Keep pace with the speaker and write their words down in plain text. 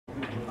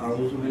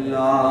أعوذ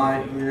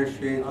بالله من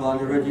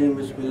الشيطان الرجيم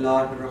بسم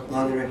الله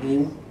الرحمن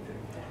الرحيم.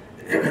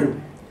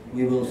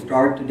 We will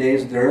start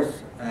today's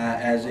dars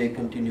as a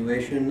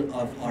continuation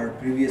of our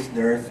previous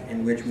dars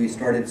in which we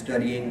started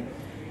studying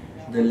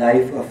the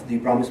life of the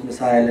promised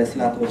Messiah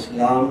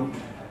ﷺ.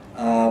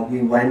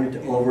 We went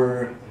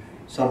over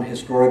some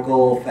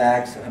historical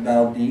facts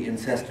about the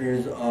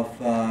ancestors of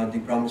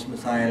the promised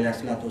Messiah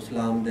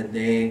ﷺ, that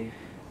they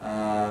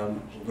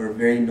were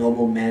very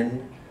noble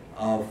men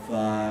of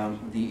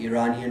the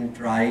Iranian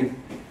tribe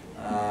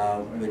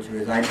which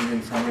resided in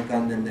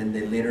Samarkand, and then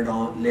they later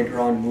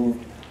on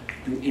moved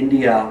to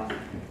India,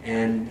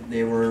 and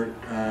they were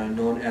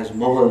known as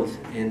Mughals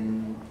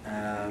in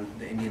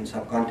the Indian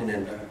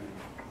subcontinent.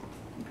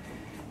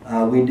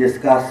 We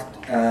discussed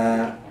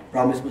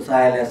promised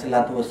Messiah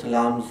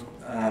ﷺ's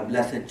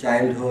blessed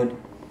childhood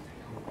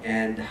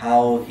and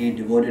how he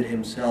devoted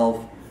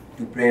himself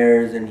to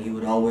prayers, and he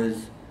would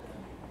always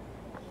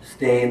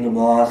stay in the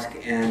mosque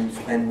and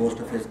spend most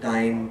of his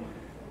time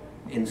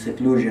in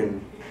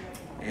seclusion.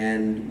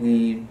 And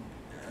we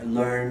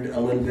learned a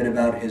little bit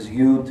about his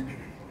youth,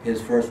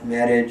 his first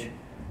marriage.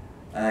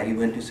 He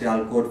went to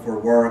Sialkot for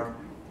work,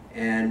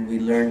 and we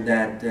learned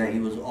that he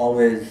was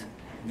always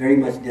very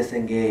much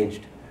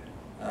disengaged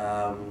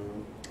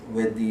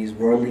with these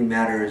worldly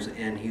matters,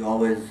 and he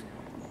always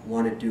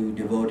wanted to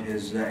devote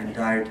his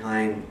entire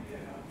time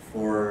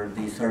for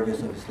the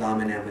service of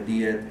Islam and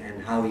Ahmadiyyat,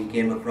 and how he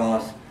came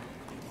across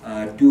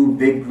two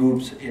big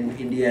groups in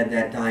India at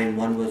that time.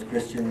 One was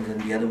Christians and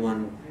the other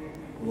one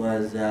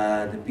was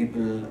the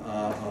people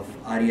of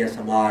Arya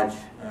Samaj,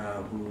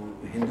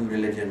 Hindu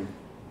religion,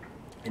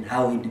 and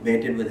how he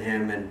debated with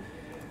him and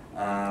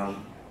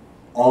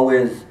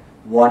always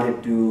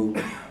wanted to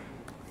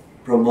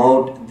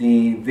promote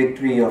the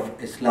victory of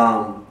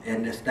Islam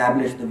and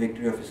establish the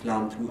victory of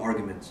Islam through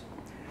arguments.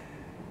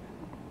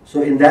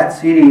 So in that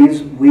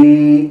series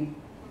we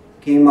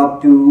came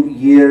up to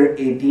year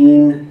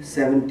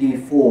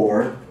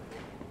 1874,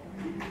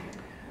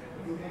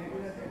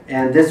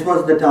 and this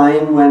was the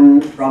time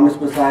when promised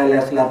Messiah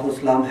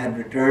ﷺ had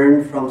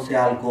returned from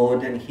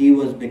Sialkot, and he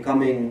was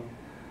becoming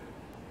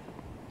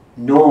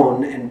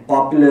known and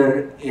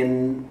popular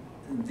in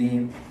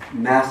the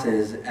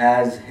masses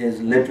as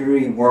his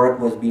literary work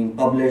was being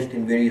published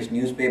in various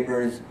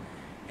newspapers,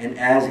 and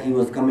as he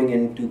was coming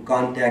into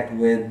contact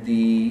with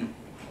the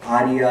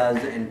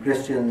Aryas and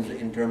Christians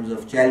in terms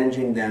of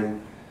challenging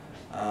them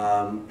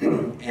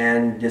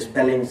and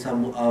dispelling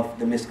some of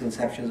the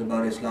misconceptions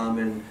about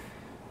Islam,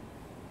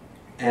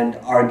 and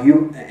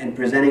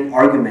presenting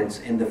arguments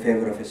in the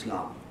favor of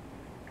Islam.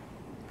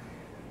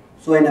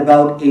 So in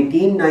about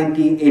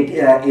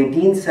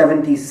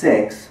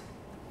 1876,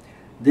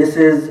 this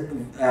is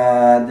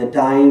the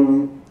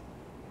time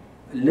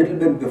a little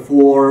bit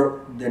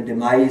before the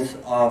demise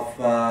of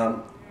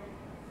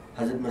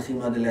Hazrat Masih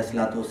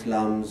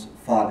Maud-Islam's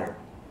father.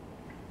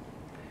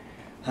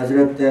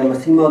 Hazrat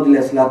Masih Maud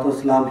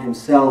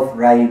himself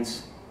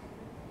writes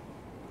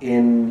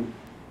in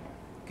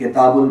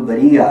Kitabul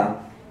Bariya,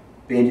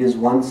 pages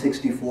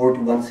 164 to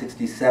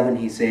 167,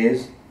 he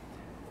says,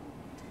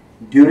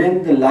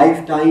 "During the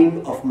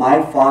lifetime of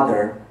my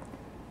father,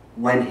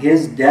 when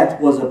his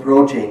death was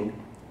approaching,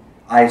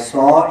 I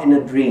saw in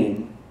a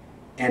dream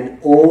an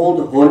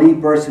old holy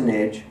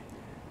personage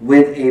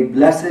with a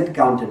blessed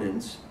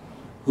countenance,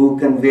 who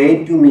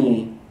conveyed to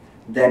me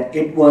that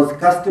it was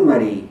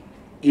customary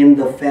in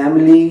the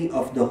family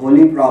of the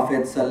Holy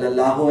Prophet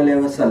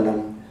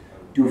ﷺ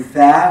to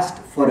fast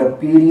for a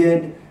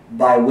period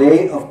by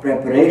way of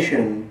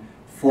preparation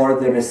for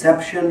the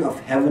reception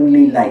of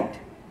heavenly light.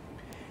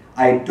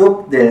 I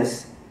took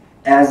this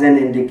as an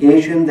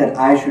indication that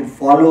I should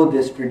follow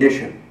this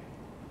tradition.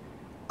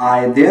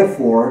 I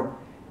therefore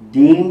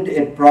deemed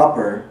it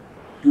proper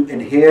to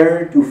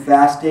adhere to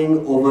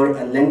fasting over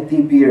a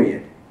lengthy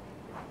period.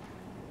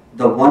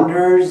 The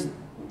wonders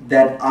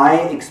that I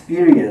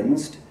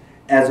experienced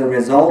as a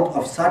result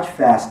of such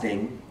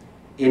fasting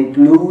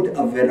include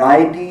a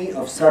variety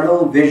of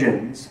subtle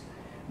visions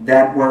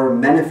that were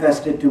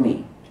manifested to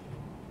me.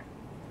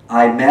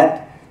 I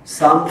met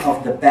some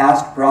of the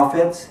past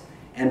prophets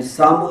and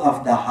some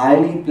of the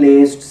highly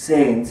placed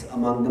saints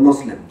among the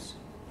Muslims.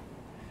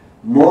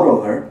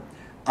 Moreover,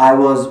 I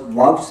was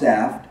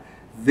vouchsafed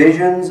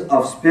visions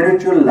of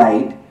spiritual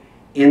light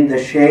in the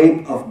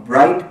shape of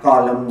bright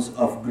columns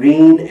of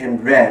green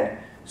and red,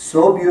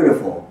 so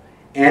beautiful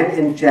and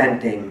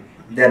enchanting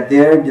that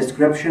their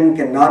description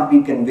cannot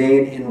be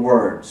conveyed in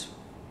words.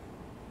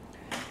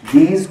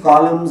 These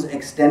columns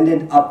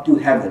extended up to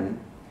heaven.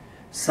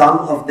 Some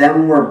of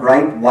them were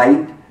bright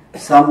white,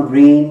 some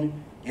green,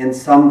 and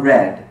some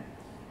red.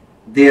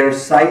 Their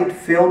sight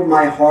filled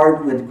my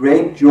heart with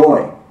great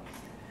joy.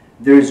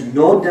 There is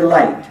no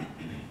delight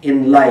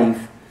in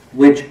life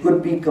which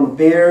could be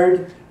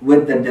compared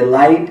with the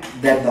delight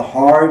that the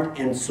heart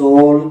and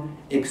soul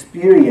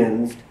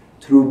experienced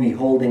through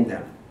beholding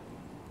them.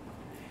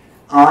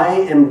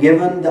 I am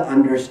given to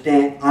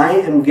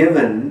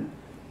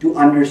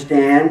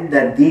understand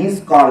that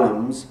these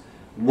columns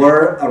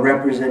were a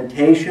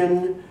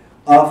representation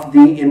of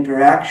the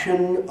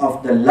interaction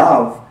of the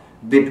love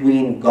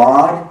between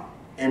God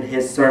and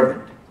His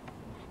servant,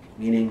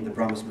 meaning the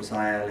promised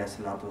Messiah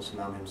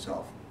ﷺ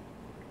himself.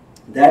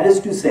 That is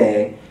to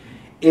say,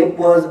 it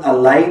was a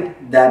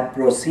light that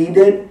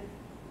proceeded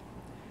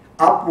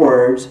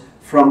upwards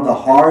from the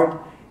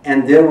heart,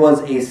 and there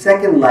was a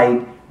second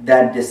light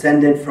that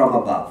descended from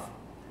above.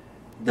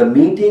 The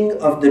meeting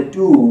of the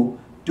two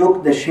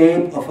took the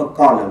shape of a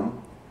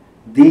column.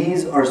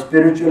 These are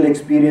spiritual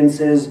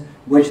experiences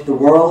which the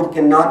world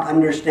cannot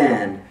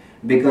understand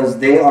because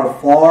they are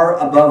far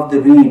above the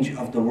reach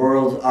of the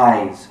world's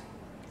eyes.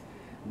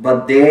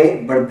 But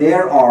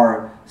there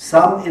are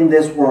some in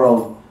this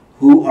world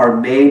who are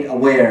made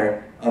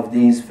aware of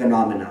these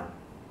phenomena.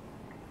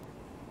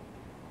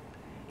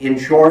 In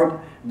short,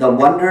 the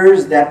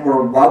wonders that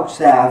were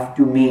vouchsafed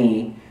to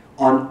me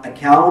on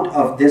account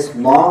of this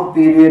long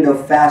period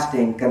of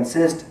fasting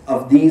consist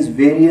of these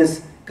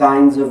various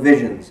kinds of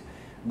visions.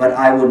 But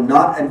I would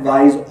not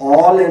advise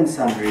all and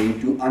sundry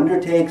to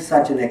undertake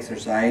such an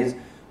exercise,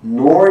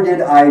 nor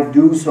did I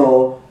do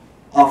so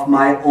of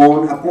my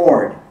own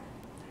accord.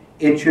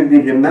 It should be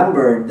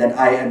remembered that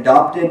I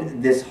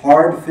adopted this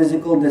hard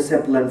physical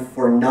discipline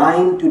for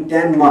 9 to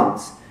 10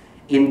 months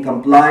in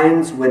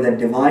compliance with a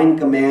divine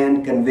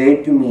command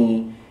conveyed to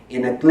me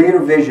in a clear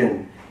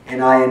vision,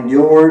 and I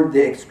endured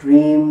the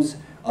extremes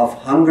of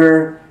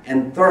hunger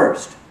and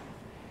thirst.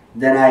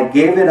 Then I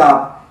gave it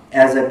up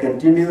as a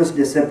continuous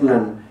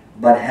discipline,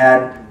 but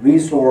had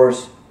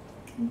recourse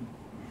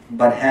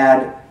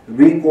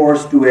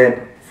to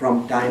it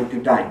from time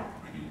to time.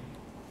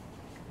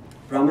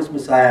 Promised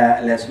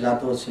Messiah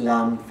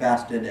ﷺ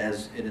fasted,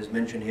 as it is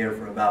mentioned here,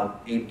 for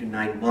about 8 to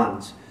 9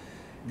 months.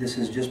 This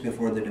is just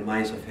before the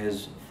demise of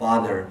his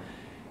father,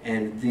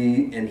 and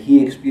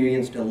he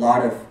experienced a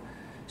lot of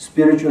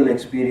spiritual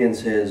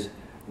experiences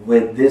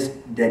with this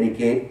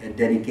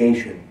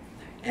dedication.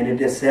 And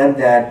it is said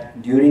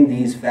that during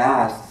these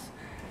fasts,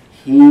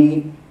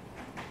 he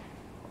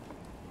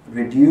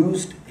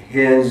reduced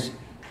his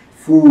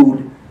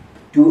food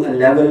to a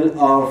level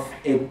of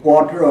a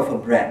quarter of a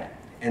bread.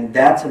 And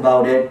that's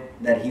about it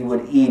that he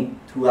would eat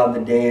throughout the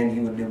day, and he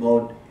would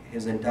devote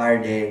his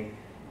entire day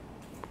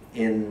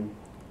in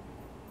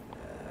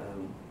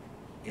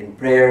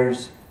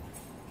prayers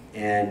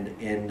and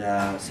in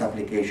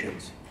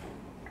supplications.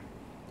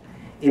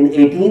 In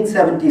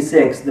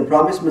 1876, the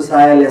promised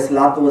Messiah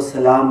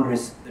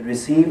ﷺ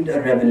received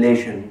a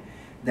revelation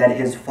that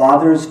his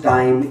father's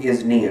time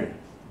is near.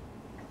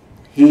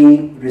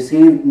 He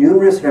received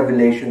numerous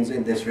revelations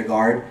in this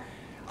regard.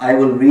 I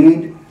will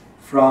read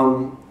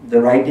from the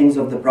writings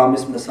of the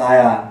promised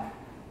Messiah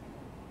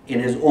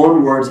in his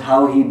own words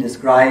how he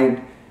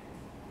described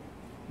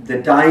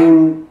the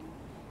time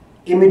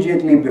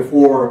immediately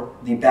before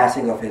the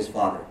passing of his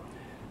father.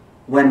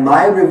 When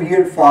my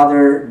revered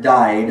father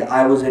died,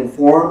 I was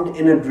informed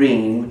in a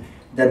dream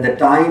that the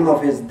time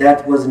of his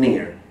death was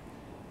near.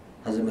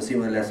 Hazrat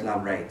Masih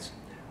Maud writes,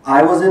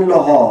 I was in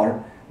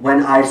Lahore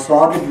when I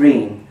saw the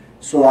dream,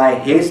 so I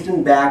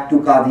hastened back to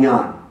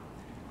Qadian.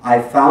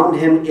 I found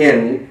him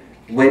ill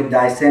with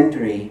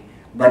dysentery,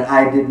 but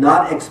I did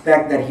not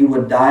expect that he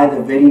would die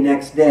the very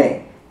next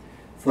day,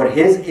 for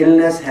his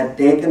illness had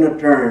taken a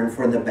turn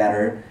for the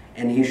better,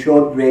 and he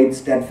showed great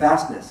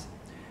steadfastness.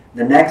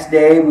 The next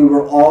day we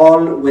were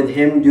all with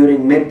him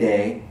during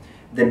midday,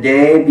 the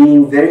day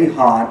being very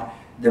hot.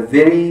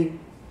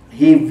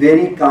 He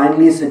very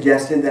kindly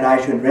suggested that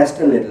I should rest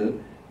a little,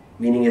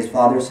 meaning his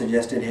father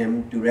suggested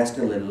him to rest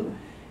a little.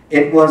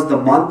 It was the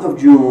month of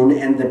June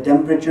and the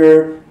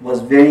temperature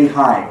was very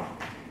high.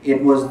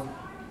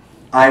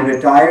 I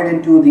retired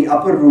into the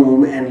upper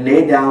room and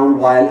lay down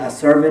while a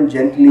servant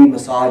gently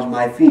massaged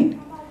my feet.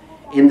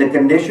 In the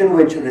condition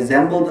which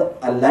resembled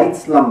a light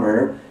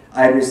slumber,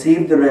 I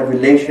received the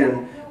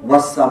revelation,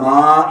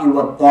 وَالسَّمَاءِ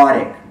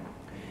وَالطَّارِقِ.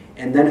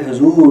 And then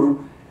Hazur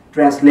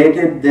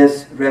translated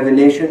this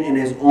revelation in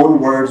his own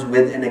words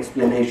with an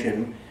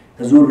explanation.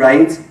 Hazur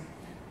writes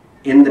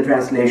in the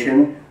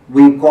translation,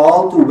 we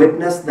call to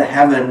witness the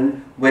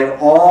heaven where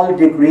all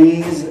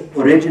decrees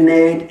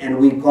originate, and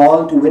we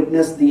call to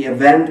witness the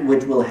event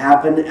which will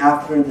happen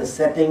after the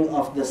setting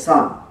of the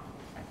sun.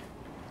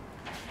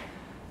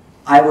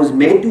 I was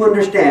made to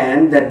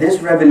understand that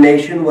this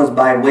revelation was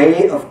by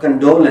way of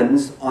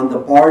condolence on the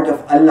part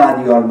of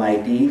Allah the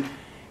Almighty,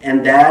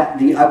 and that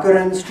the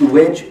occurrence to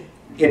which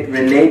it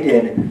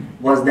related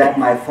was that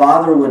my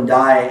father would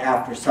die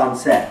after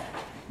sunset.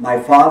 My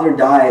father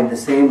died the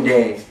same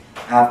day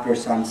after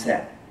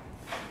sunset.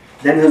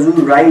 Then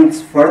Hazur writes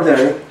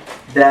further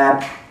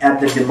that at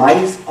the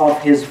demise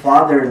of his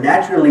father,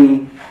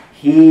 naturally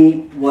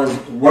he was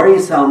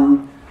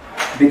worrisome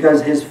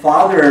because his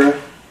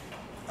father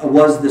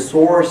was the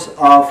source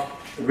of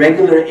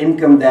regular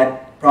income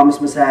that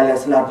promised Messiah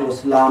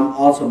ﷺ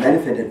also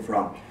benefited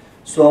from.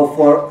 So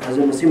for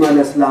Hazrat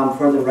Masih Maud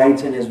further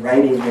writes in his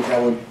writings, which I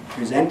will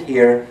present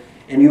here,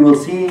 and you will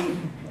see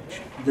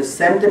the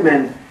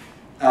sentiment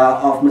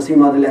of Masih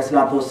Maud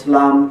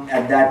ﷺ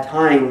at that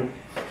time.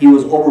 He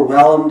was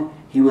overwhelmed,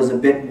 he was a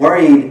bit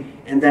worried,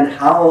 and then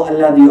how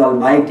Allah the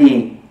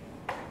Almighty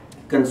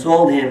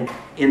consoled him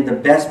in the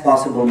best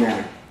possible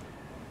manner.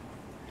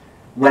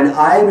 When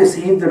I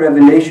received the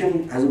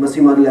revelation, Hazrat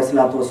Masih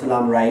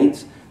Maud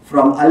writes,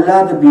 from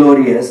Allah the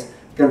Glorious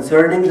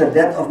concerning the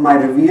death of my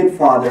revered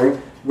father,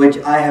 which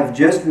I have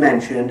just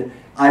mentioned,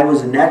 I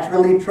was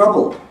naturally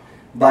troubled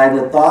by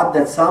the thought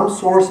that some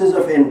sources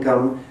of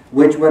income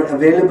which were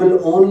available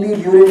only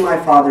during my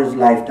father's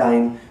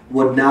lifetime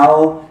would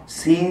now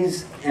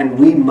cease, and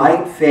we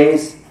might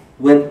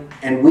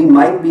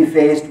be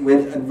faced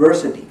with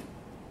adversity.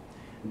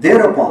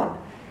 Thereupon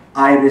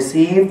I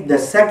received the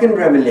second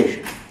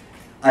revelation,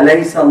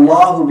 Alaysa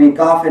Allahu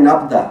bikafin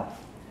abda,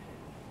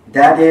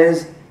 that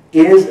is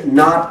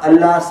not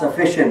Allah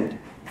sufficient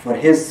for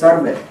His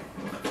servant?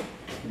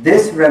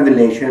 This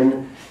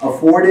revelation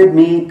afforded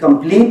me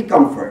complete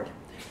comfort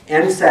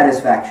and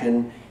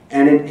satisfaction,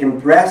 and it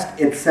impressed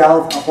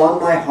itself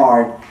upon my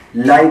heart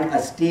like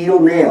a steel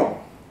nail.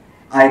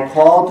 I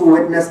call to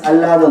witness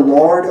Allah, the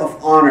Lord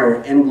of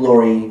honor and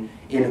glory,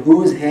 in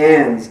whose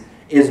hands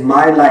is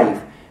my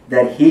life,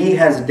 that He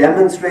has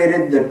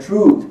demonstrated the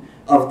truth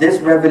of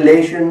this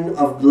revelation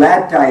of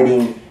glad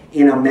tidings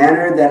in a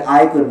manner that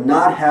I could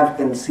not have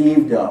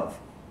conceived of.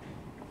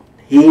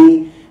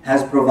 He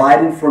has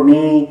provided for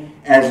me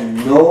as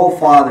no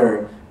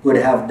father could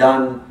have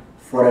done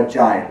for a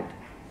child.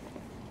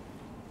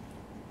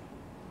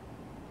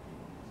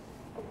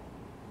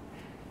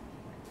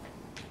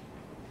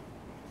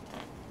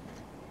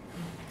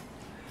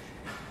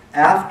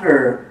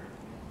 After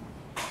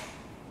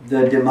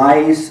the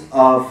demise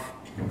of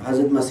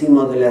Hazrat Masih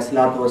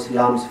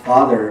Maud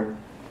father,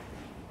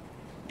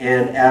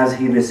 and as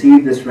he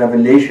received this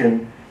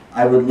revelation,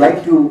 I would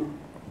like to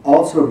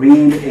also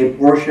read a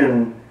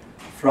portion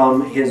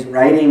from his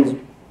writings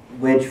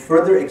which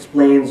further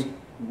explains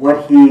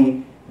what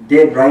he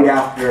did right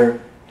after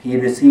he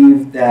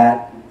received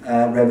that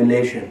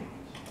revelation.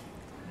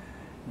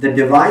 The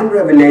divine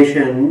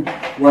revelation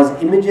was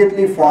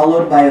immediately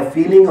followed by a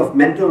feeling of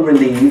mental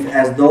relief,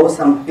 as though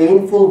some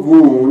painful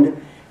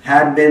wound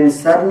had been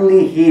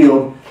suddenly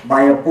healed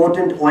by a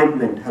potent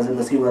ointment, Hazrat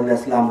Masih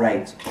Maud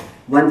writes.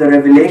 When the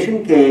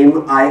revelation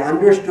came, I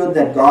understood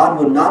that God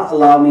would not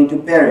allow me to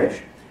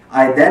perish.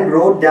 I then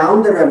wrote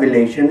down the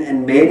revelation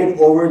and made it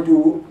over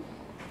to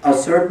a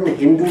certain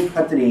Hindu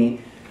Khatri,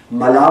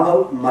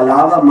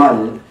 Malava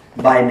Mal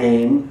by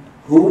name,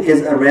 who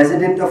is a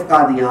resident of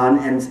Qadian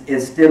and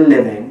is still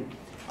living.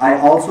 I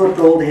also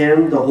told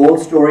him the whole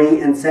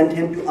story and sent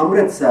him to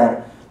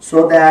Amritsar,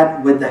 so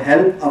that with the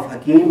help of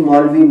Hakim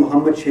Maulvi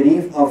Muhammad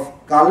Sharif of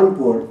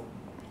Kalanpur,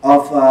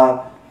 of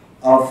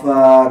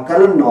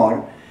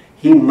Kalannor,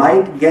 he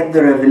might get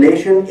the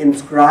revelation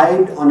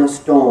inscribed on a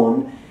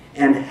stone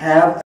and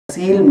have a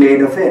seal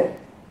made of it.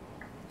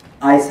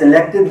 I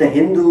selected the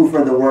Hindu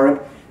for the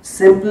work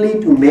simply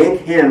to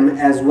make him,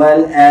 as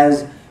well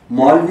as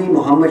Maulvi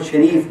Muhammad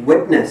Sharif,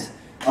 witness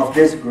of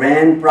this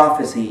grand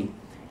prophecy.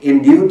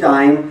 In due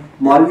time,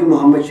 Maulvi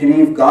Muhammad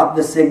Sharif got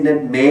the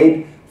signet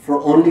made for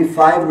only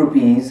 5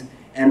 rupees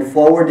and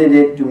forwarded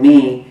it to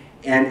me,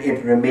 and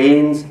it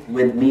remains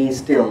with me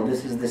still.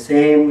 This is the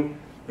same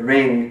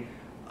ring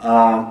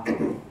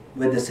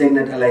with the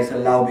signet Alaysa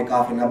Allahu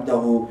bikafin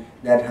abdahu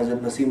that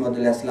Hazrat Masih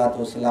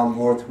Maud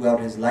wore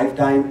throughout his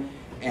lifetime,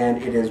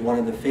 and it is one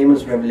of the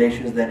famous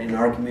revelations that in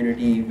our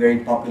community very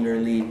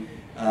popularly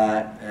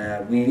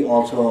we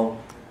also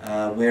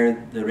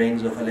wear the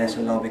rings of Alaysa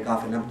Allahu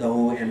bikafin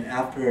abdahu. And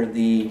after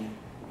the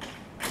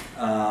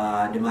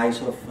demise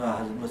of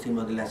Hazrat Masih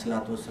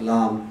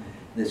Maud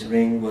this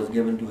ring was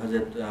given to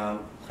Hazrat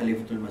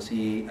Khalifatul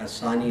Masih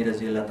As-Sani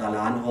Raziyallahu Ta'ala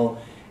Anhu,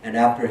 and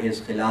after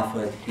his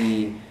Khilafat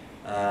he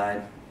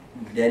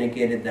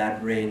dedicated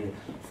that ring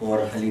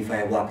for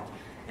Khalifa Waqt.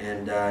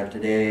 And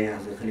today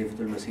Hazrat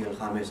Khalifatul Masih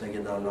Al-Khamis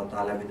Sayyidullah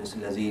Ta'ala bin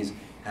Nasir Aziz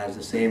has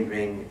the same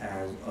ring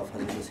as of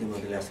Hazrat Masih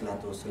Maud,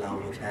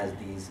 which has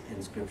these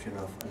inscription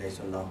of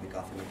Alaysa Allahu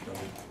bikafin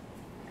abdahu.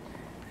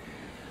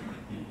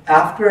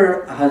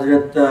 After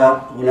Hazrat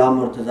Ghulam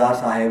Murtaza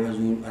Sahib,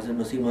 Hazrat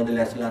Masih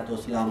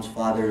Maud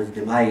father's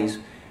demise,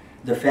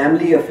 the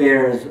family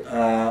affairs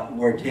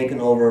were taken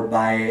over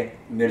by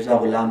Mirza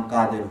Ghulam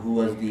Qadir, who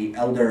was the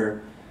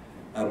elder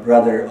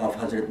brother of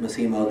Hazrat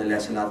Masih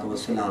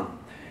Maud.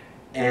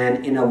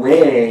 And in a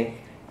way,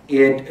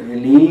 it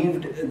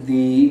relieved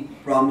the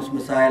promised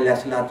Messiah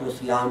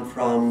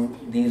from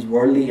these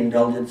worldly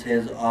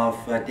indulgences of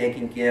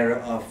taking care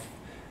of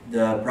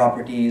the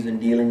properties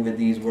and dealing with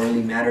these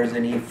worldly matters,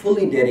 and he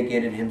fully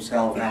dedicated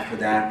himself after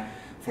that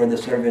for the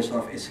service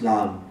of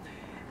Islam.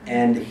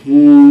 And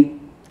he,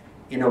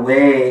 in a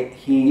way,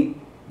 he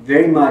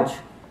very much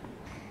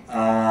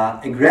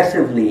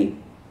aggressively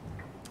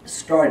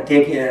started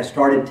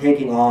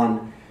taking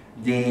on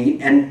the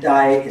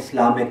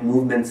anti-Islamic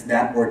movements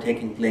that were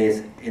taking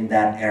place in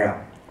that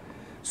era.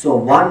 So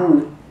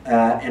one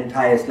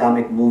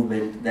anti-Islamic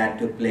movement that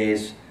took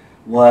place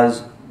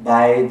was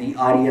by the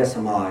Arya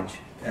Samaj,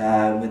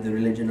 with the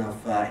religion of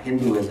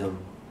Hinduism.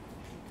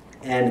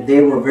 And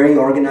they were very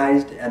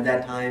organized at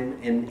that time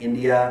in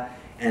India,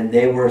 and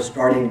they were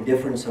starting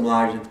different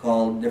samaj, it's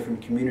called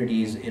different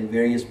communities in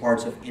various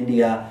parts of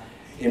India,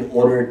 in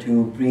order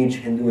to preach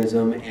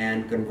Hinduism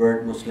and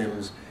convert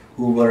Muslims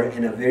who were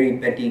in a very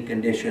petty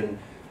condition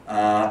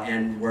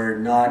and were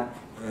not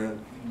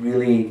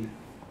really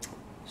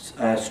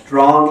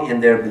strong in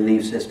their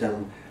belief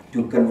system,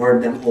 to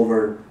convert them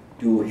over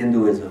to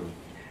Hinduism.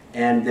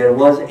 And there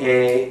was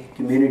a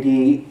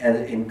community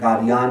in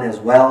Qadian as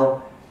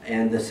well,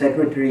 and the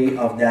secretary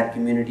of that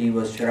community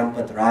was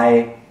Sharampat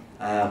Rai,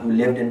 who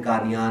lived in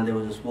Qadian. There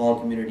was a small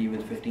community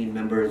with 15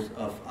 members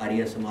of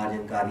Arya Samaj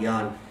in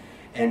Qadian.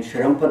 And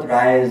Sharampat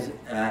Rai's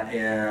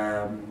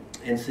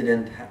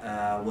incident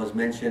was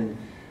mentioned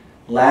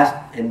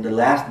in the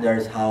last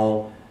dars,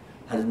 how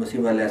Hazrat Masih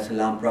alayhi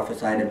salam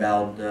prophesied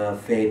about the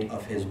fate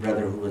of his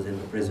brother who was in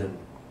the prison.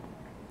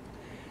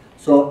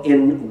 So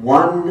in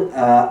one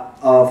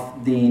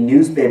of the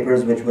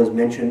newspapers which was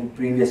mentioned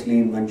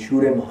previously,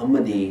 Manshure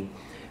Muhammadi,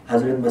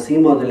 Hazrat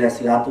Masih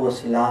alayhi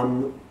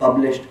wasalam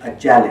published a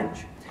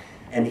challenge,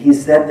 and he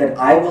said that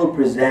I will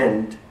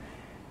present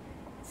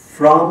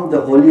from the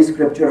Holy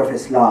Scripture of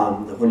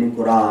Islam, the Holy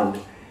Quran,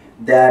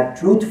 that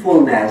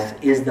truthfulness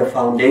is the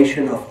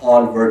foundation of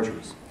all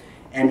virtues.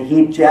 And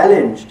he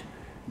challenged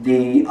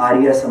the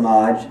Arya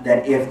Samaj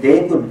that if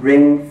they could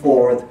bring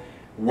forth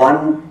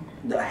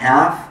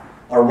half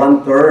or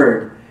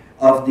 1/3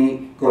 of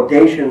the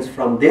quotations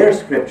from their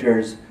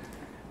scriptures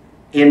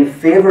in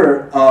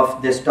favor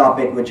of this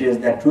topic, which is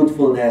that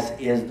truthfulness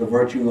is the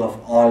virtue of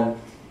all,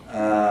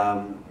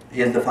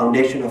 is the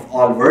foundation of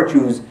all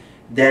virtues,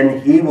 then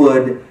he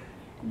would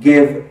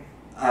give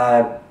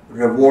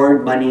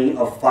reward money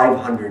of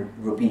 500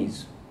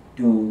 rupees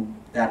to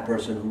that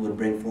person who would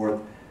bring forth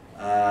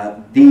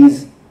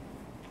these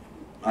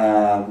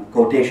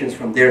quotations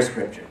from their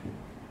scripture.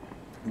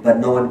 But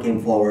no one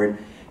came forward.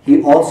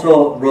 He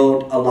also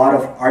wrote a lot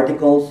of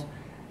articles,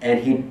 and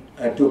he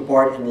took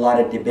part in a lot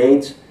of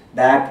debates.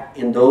 Back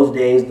in those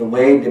days, the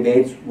way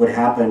debates would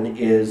happen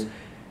is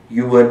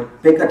you would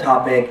pick a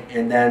topic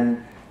and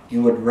then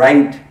you would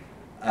write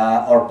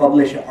or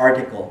publish an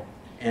article,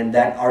 and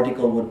that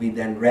article would be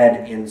then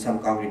read in some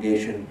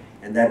congregation,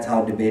 and that's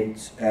how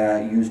debates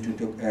used to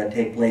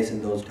take place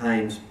in those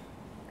times.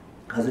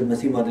 Hazrat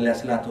Masih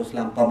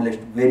Maud published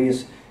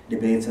various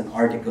debates and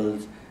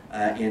articles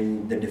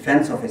in the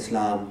defense of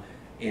Islam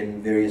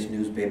in various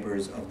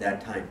newspapers of that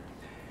time.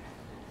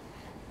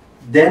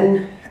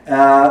 Then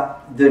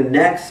the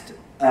next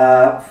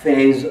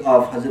phase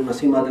of Hazrat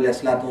Masih Maud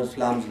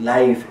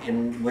life,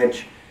 in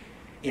which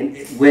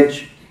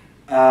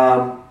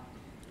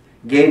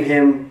gave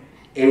him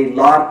a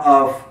lot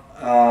of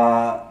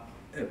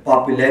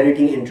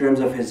popularity in terms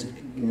of his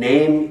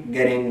name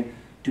getting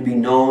to be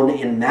known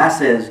in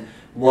masses,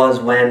 was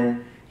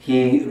when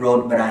he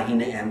wrote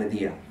Barahin-e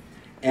Ahmadiyya.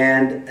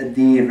 And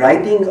the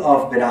writing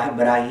of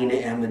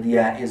Barahin-e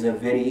Ahmadiyya is a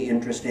very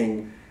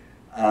interesting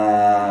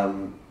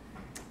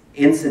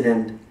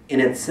incident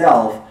in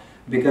itself,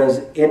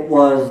 because it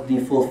was the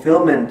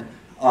fulfillment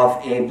of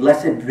a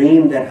blessed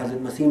dream that Hazrat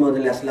Masih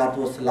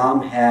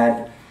Maud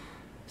had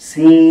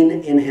seen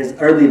in his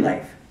early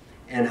life.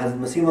 And Hazrat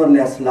Masih Maud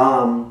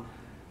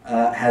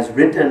has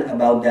written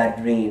about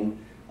that dream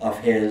of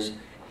his,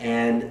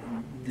 and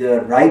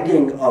the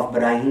writing of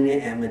Barahin-e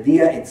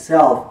Ahmadiyya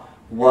itself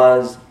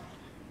was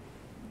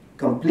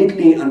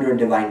completely under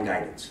divine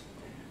guidance.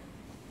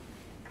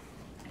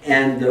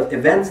 And the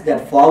events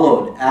that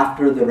followed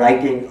after the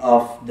writing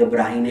of the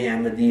Barahin-e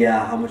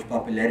Ahmadiyya, how much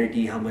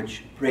popularity, how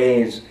much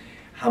praise,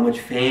 how much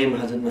fame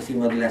Hazrat Masih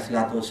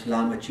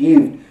Maud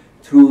achieved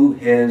through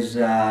his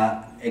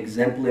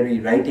exemplary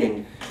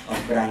writing of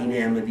Barahin-e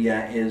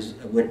Ahmadiyya, is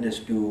a witness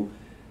to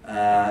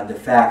the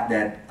fact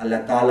that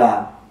Allah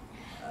Ta'ala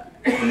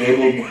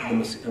enabled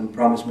the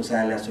promised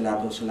Messiah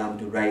ﷺ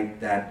to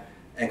write that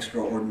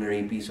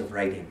extraordinary piece of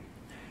writing.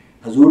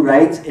 Hazur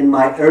writes, "In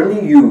my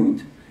early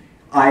youth,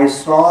 I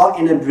saw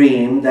in a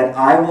dream that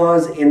I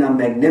was in a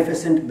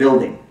magnificent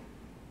building,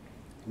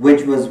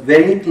 which was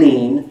very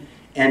clean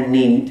and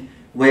neat,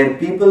 where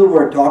people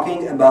were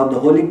talking about the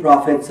Holy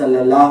Prophet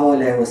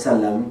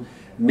ﷺ,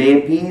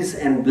 may peace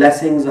and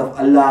blessings of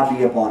Allah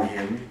be upon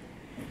him.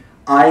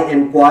 I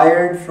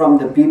inquired from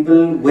the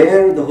people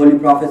where the Holy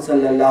Prophet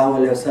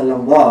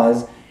ﷺ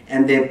was,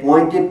 and they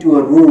pointed to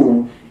a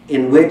room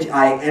in which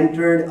I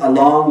entered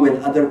along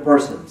with other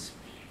persons.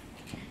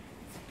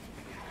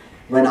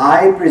 When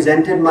I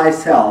presented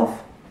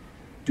myself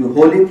to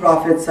Holy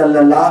Prophet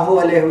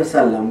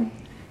ﷺ,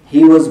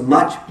 he was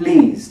much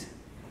pleased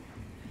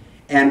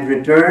and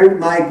returned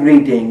my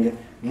greeting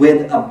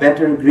with a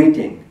better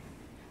greeting.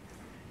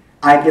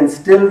 I can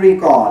still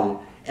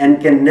recall and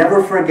can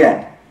never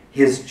forget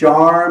his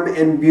charm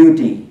and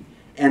beauty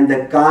and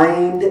the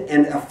kind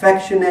and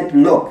affectionate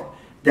look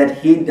that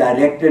he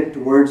directed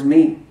towards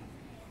me.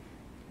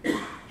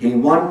 He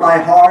won my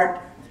heart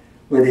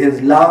with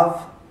his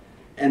love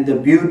and the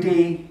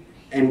beauty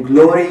and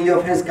glory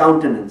of his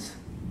countenance.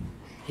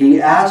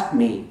 He asked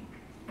me,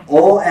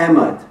 'O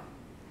Ahmad,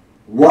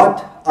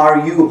 what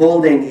are you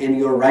holding in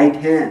your right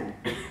hand?'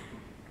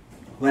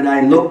 When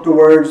I looked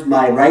towards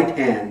my right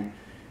hand,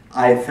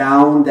 I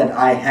found that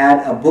I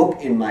had a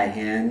book in my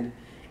hand,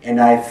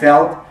 and I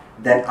felt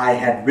that I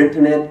had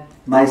written it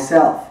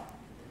myself.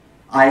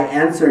 I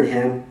answered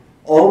him,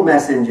 O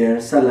Messenger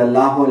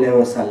sallallahu alaihi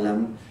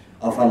wasallam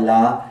of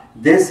Allah,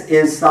 this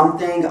is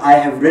something I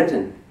have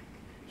written.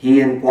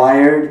 He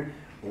inquired,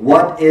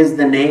 what is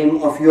the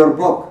name of your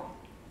book?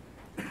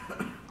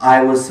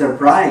 I was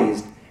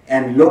surprised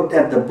and looked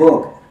at the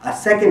book a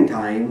second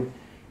time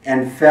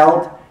and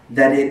felt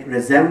that it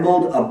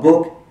resembled a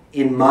book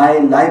in my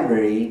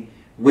library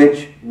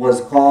which was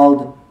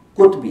called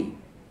Qutbi.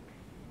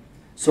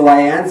 So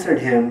I answered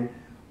him,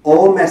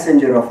 O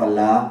Messenger of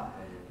Allah,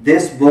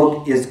 this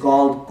book is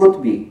called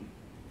Qutbi.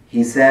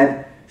 He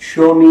said,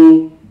 show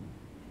me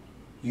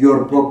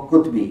your book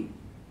Qutbi.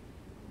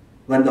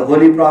 When the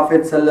Holy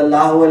Prophet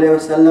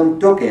ﷺ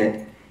took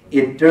it,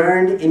 it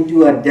turned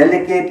into a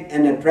delicate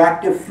and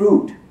attractive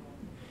fruit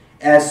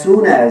as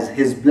soon as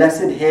his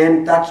blessed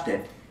hand touched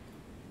it.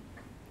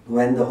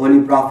 When the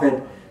Holy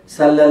Prophet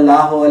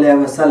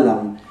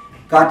ﷺ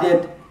cut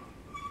it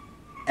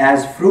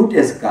as fruit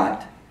is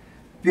cut,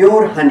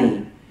 pure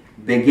honey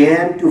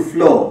began to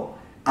flow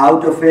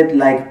out of it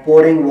like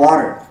pouring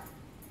water.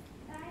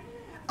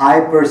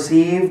 I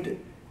perceived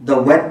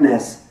the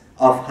wetness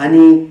of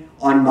honey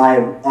on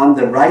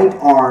the right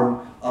arm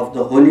of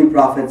the Holy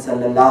Prophet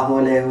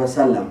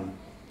ﷺ.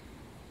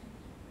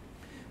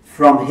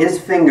 From his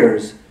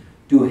fingers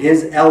to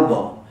his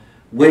elbow,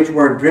 which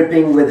were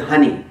dripping with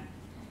honey.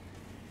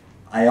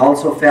 I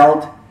also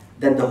felt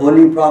that the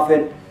Holy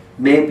Prophet,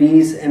 may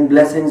peace and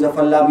blessings of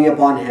Allah be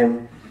upon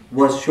him,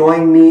 was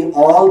showing me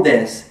all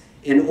this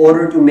in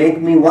order to make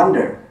me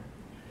wonder.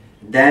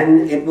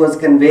 Then it was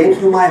conveyed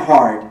to my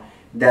heart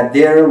that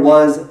there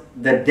was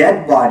the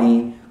dead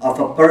body of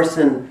a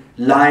person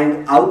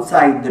lying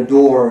outside the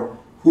door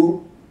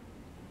who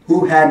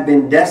had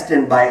been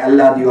destined by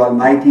Allah the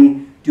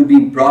Almighty to be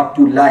brought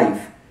to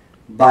life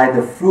by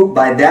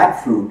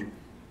that fruit,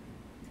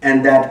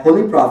 and that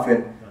Holy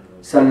Prophet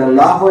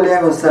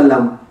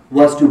ﷺ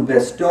was to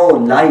bestow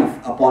life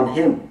upon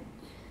him.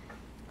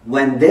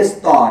 When this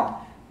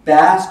thought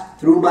passed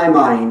through my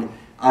mind,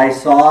 I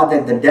saw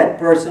that the dead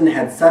person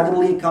had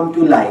suddenly come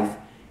to life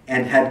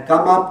and had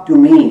come up to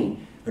me,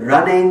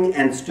 running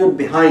and stood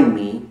behind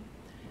me,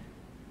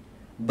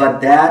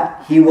 but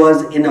that he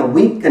was in a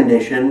weak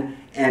condition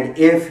and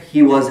as if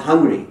he was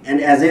hungry.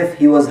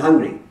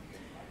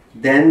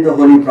 Then the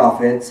Holy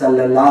Prophet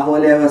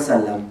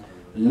ﷺ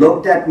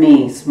looked at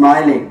me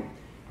smiling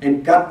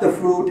and cut the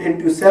fruit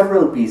into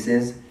several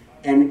pieces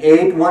and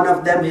ate one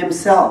of them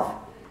himself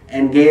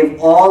and gave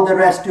all the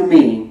rest to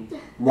me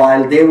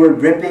while they were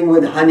dripping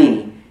with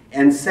honey,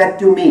 and said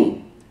to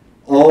me,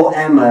 O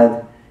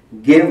Ahmad,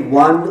 give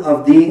one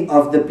of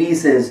the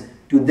pieces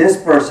to this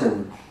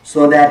person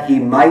so that he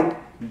might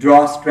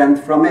draw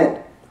strength from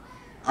it.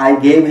 I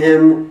gave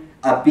him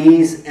a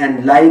piece,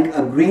 and like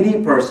a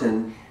greedy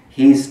person,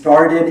 he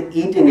started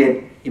eating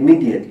it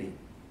immediately.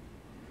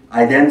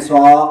 I then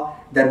saw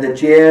that the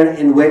chair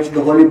in which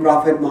the Holy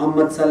Prophet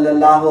Muhammad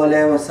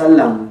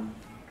ﷺ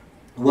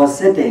was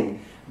sitting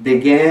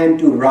began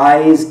to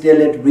rise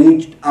till it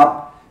reached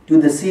up to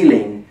the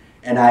ceiling,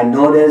 and I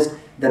noticed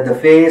that the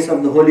face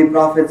of the Holy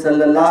Prophet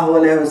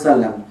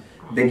ﷺ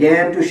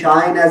began to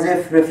shine as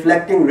if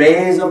reflecting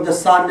rays of the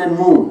sun and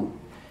moon.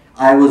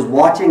 I was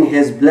watching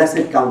his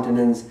blessed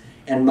countenance,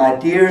 and my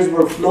tears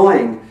were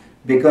flowing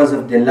because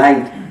of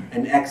delight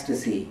and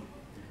ecstasy.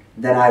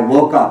 Then I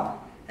woke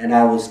up, and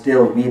I was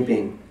still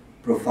weeping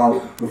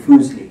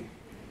profusely.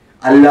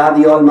 Allah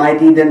the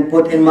Almighty then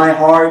put in my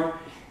heart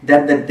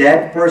that the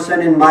dead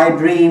person in my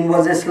dream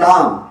was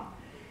Islam,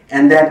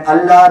 and that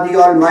Allah the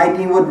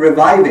Almighty would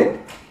revive it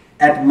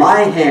at my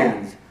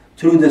hands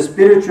through the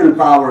spiritual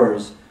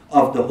powers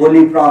of the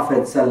Holy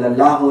Prophet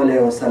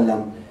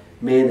ﷺ.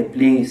 May the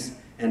peace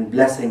and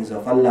blessings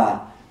of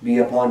Allah be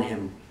upon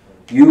him.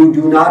 You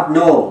do not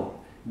know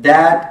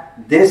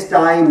that this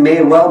time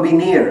may well be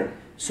near,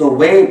 so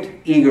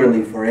wait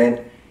eagerly for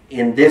it.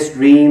 In this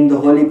dream, the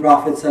Holy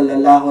Prophet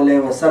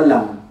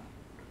ﷺ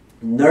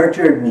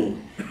nurtured me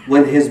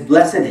with his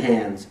blessed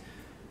hands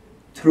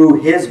through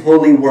his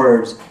holy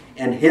words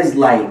and his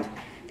light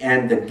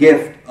and the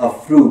gift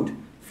of fruit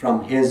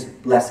from his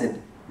blessed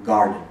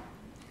garden.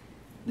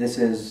 This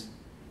is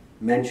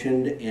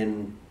mentioned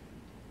in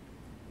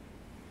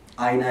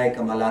Aina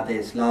Kamalat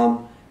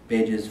Islam,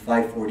 pages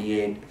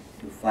 548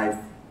 to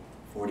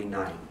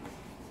 549.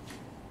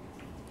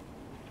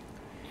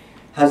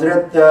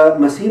 Hazrat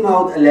Masih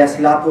Maud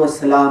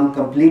ﷺ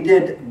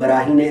completed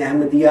Barahin-e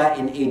Ahmadiyya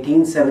in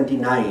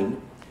 1879,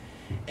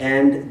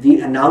 and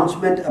the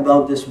announcement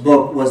about this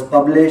book was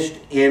published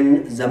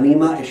in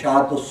Zamima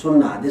Ishaat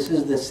Sunnah. This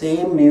is the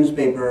same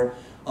newspaper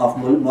of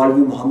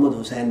Maulvi Muhammad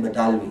Hussain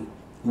Batalvi,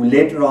 who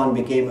later on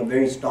became a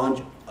very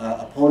staunch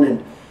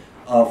opponent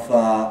of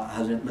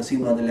Hazrat Masih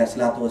Maud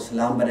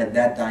ﷺ, but at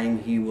that time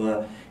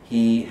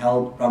he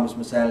held Promised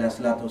Messiah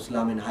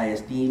ﷺ in high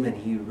esteem, and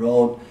he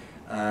wrote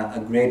a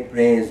great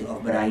praise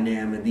of Barahin-e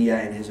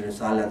Ahmadiyya in his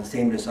Risala, the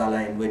same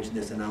Risala in which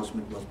this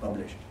announcement was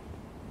published.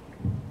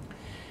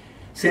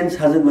 Since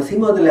Hazrat Masih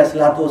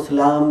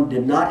Maud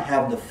did not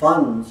have the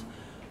funds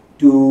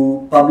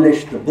to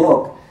publish the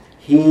book,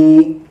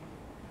 he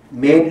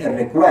made a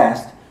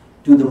request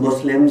to the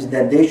Muslims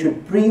that they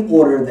should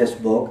pre-order this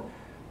book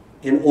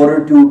in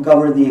order to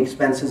cover the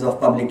expenses of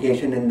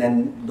publication, and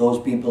then those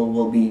people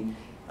will be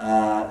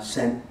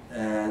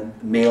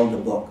mailed the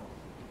book.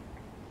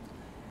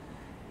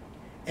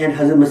 And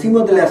Hazrat Masih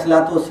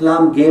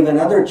Maud gave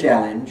another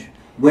challenge,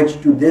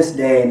 which to this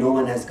day no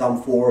one has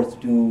come forth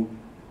to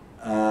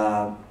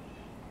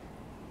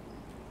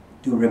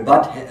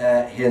rebut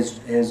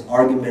his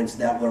arguments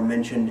that were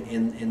mentioned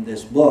in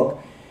this book.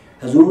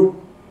 Hazur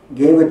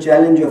gave a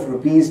challenge of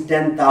rupees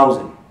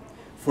 10,000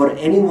 for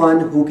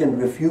anyone who can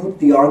refute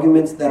the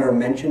arguments that are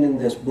mentioned in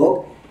this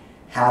book,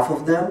 half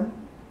of them,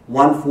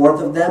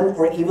 1/4 of them,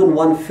 or even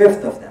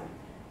 1/5 of them.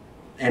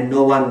 And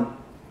no one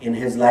in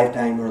his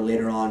lifetime or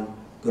later on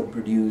could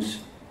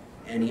produce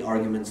any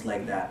arguments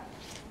like that.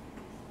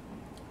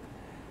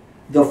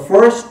 The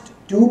first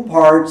two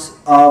parts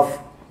of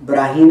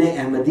Barahine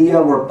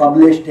Ahmadiyya were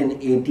published in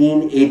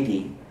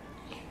 1880.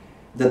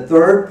 The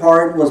third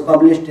part was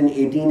published in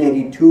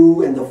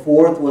 1882, and the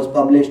fourth was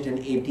published in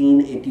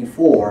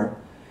 1884.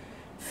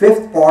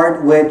 Fifth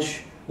part,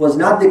 which was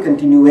not the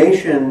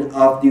continuation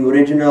of the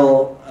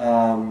original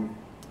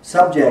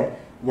subject,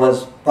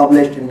 was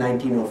published in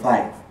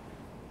 1905.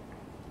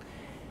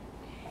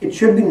 It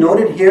should be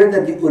noted here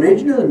that the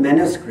original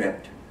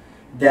manuscript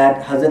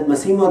that Hazrat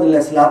Masih Maud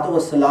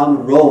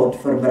wrote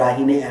for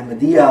Barahine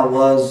Ahmadiyya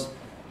was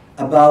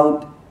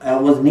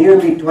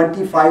nearly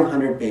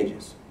 2,500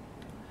 pages.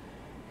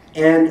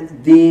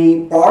 And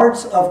the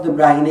parts of the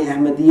Barahine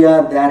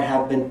Ahmadiyya that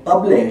have been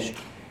published,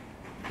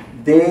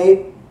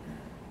 they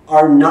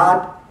are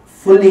not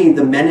fully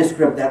the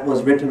manuscript that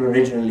was written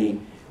originally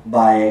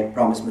by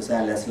Promised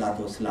Messiah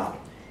ﷺ.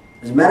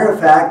 As a matter of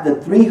fact, the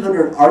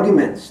 300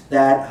 arguments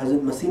that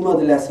Hazrat Masih Maud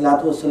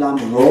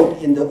ﷺ wrote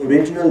in the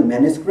original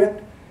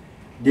manuscript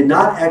did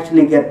not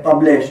actually get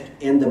published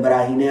in the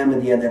Barahine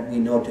Ahmadiyya that we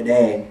know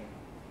today.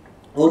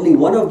 Only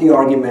one of the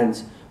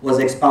arguments was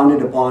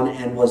expounded upon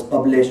and was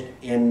published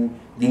in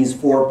these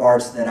 4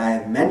 parts that I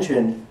have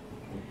mentioned.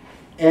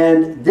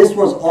 And this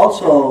was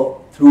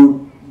also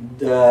through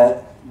the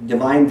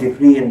divine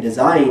decree and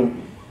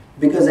design,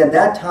 because at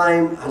that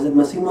time Hazrat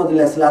Masih Maud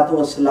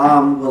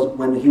was,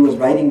 when he was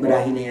writing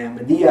Barahine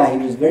Ahmadiyya, he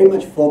was very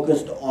much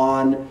focused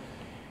on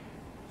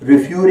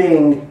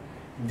refuting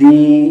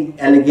the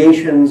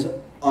allegations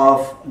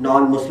of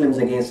non-Muslims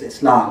against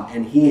Islam,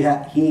 and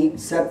he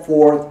set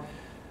forth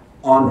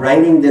on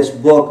writing this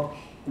book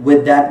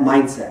with that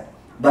mindset.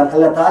 But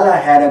Allah Ta'ala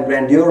had a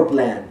grandeur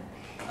plan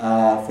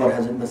for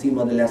Hazrat Masih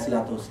Maud.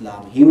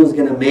 He was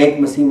going to make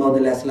Masih Maud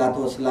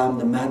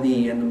the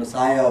Mahdi and the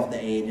Messiah of the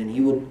age, and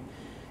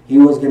he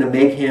was going to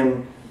make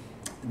him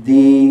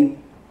the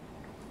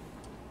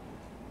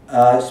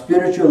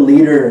spiritual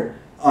leader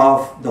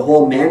of the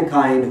whole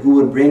mankind, who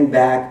would bring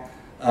back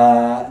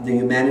the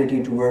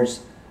humanity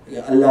towards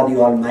Allah the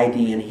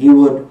Almighty, and he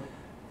would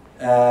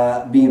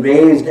be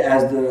raised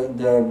as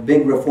the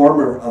big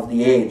reformer of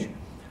the age.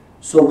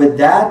 So with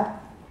that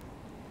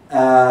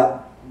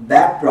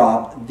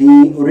backdrop,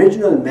 the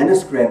original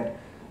manuscript,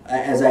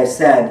 as I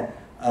said,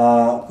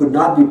 could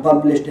not be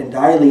published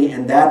entirely,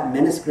 and that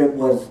manuscript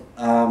was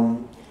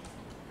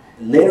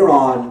later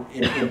on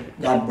it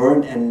got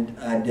burnt and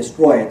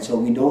destroyed. So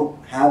we don't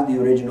have the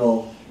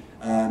original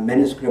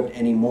manuscript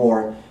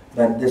anymore,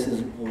 but this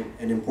is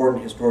an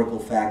important historical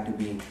fact to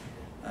be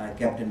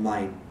kept in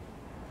mind.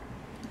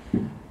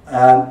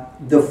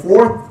 The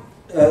 4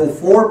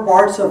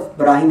 parts of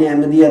Barahine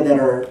Ahmadiyya that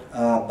are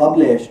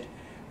published,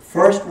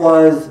 first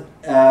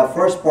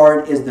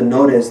part is the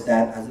notice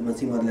that Hazrat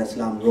Masih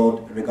Maud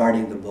wrote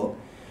regarding the book.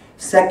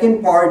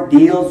 Second part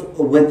deals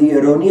with the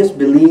erroneous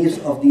beliefs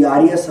of the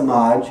Arya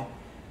Samaj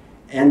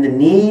and the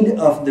need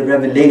of the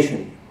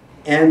revelation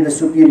and the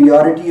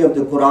superiority of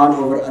the Quran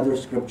over other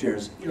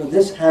scriptures.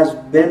 This has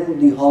been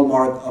the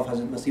hallmark of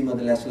Hazrat Masih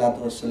Maud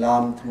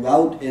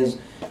throughout his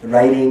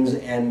writings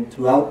and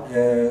throughout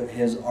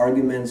his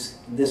arguments.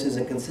 This is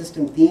a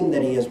consistent theme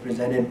that he has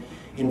presented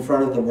in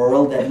front of the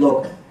world, that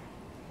look,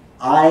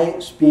 I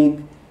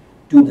speak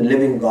to the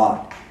living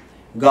God.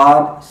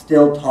 God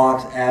still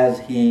talks as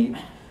he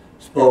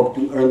spoke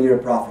to earlier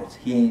prophets.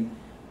 He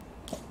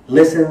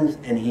listens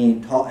and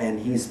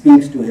he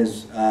speaks to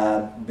his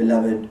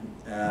beloved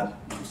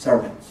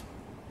servants.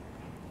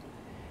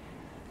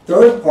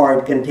 Third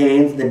part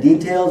contains the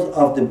details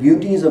of the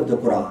beauties of the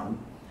Quran.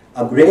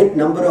 A great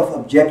number of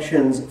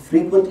objections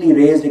frequently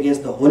raised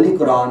against the Holy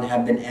Quran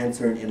have been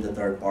answered in the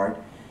third part.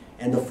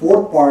 And the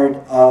fourth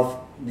part of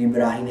the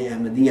Barahine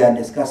Ahmadiyya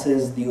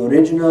discusses the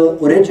origin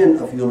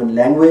of human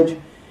language,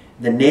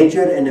 the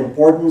nature and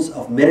importance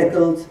of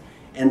miracles,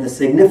 and the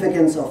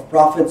significance of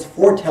prophets'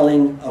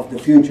 foretelling of the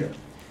future.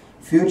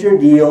 It further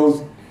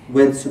deals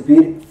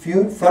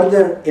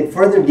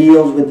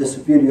with the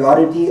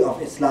superiority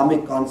of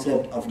Islamic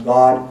concept of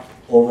God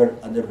over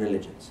other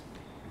religions.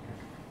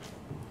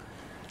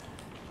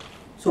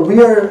 So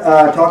we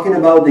are talking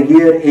about the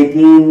year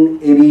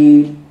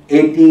 1888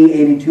 80,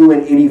 82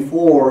 and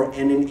 84,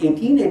 and in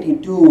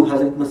 1882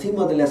 Hazrat Masih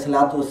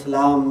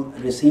Maud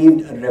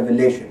received a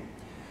revelation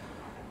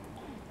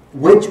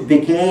which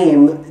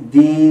became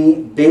the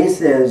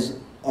basis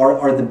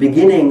or the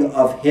beginning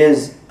of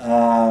his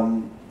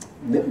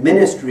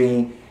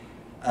ministry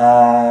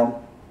by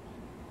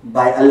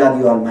Allah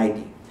the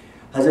Almighty.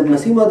 Hazrat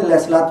Masih Maud in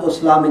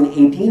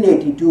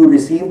 1882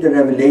 received a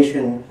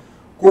revelation,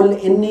 Qul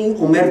inni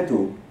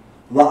umirtu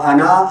wa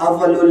ana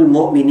awwalul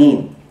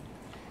mu'minin.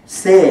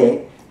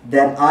 Say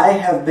that I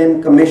have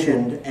been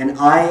commissioned and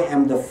I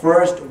am the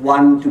first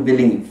one to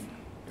believe.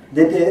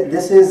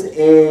 This is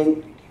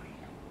a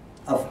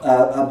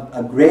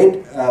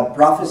great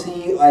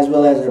prophecy as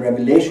well as a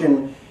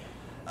revelation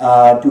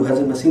to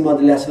Hazrat Masih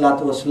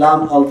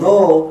Maud,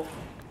 although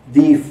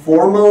the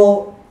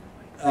formal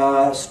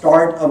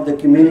start of the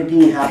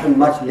community happened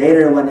much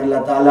later when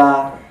Allah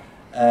Ta'ala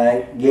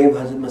gave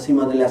Hazrat Masih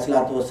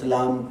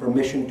Maud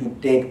permission to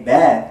take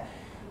bath.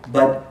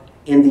 But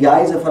in the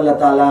eyes of Allah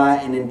Ta'ala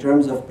and in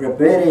terms of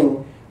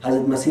preparing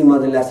Hazrat Masih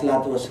Maud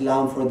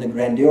for the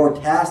grandeur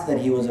task that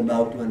he was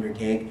about to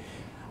undertake,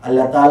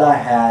 Allah Ta'ala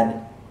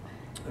had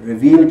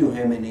revealed to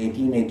him in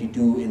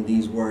 1882 in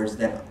these words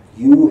that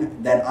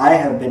I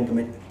have been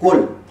commissioned.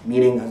 Kul,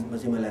 meaning Hazrat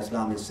Masih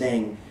Maud is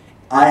saying,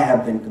 I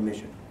have been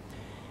commissioned.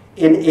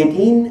 In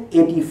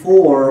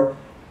 1884,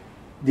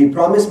 the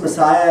promised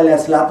Messiah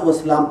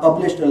ﷺ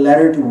published a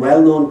letter to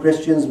well-known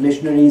Christians,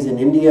 missionaries in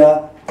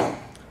India,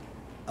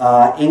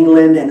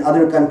 England and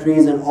other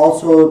countries, and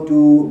also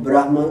to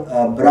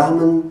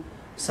Brahman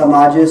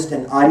Samajist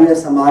and Arya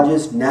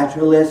Samajist,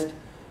 naturalist,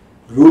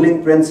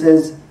 ruling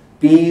princes,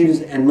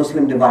 peers and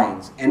Muslim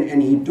divines.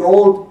 And he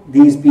told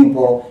these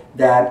people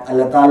that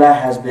Allah Ta'ala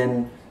has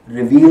been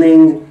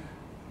revealing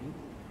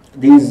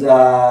these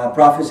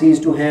prophecies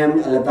to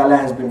him. Allah Ta'ala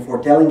has been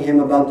foretelling him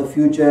about the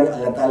future.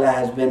 Allah Ta'ala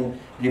has been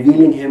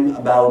revealing him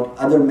about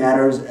other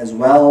matters as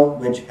well,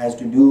 which has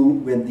to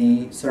do with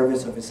the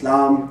service of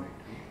Islam.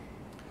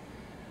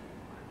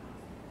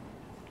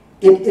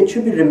 It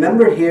should be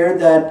remembered here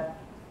that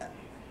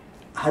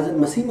Hazrat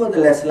Masih Maud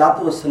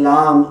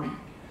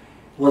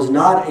was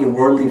not a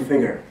worldly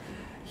figure.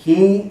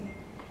 He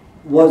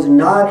was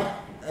not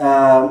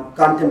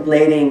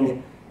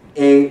contemplating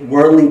a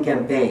worldly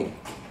campaign.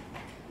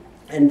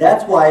 And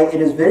that's why it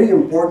is very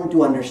important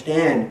to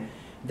understand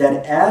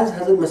that as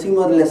Hazrat Masih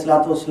Maud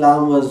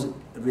was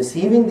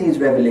receiving these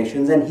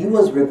revelations and he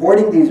was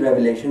recording these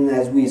revelations,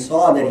 as we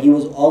saw that he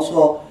was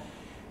also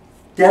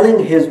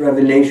telling his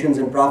revelations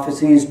and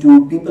prophecies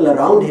to people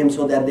around him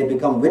so that they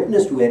become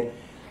witness to it.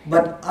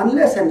 But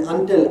unless and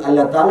until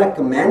Allah Ta'ala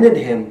commanded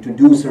him to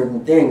do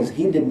certain things,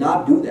 he did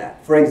not do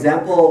that. For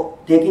example,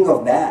 taking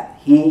of bath.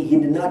 He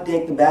did not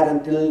take the bath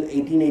until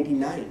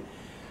 1889.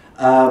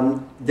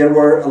 There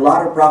were a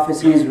lot of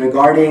prophecies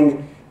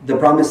regarding the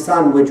promised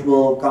son, which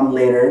will come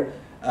later.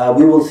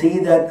 We will see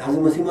that Hazrat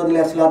Masih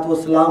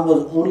Maud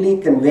was only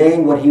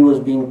conveying what he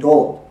was being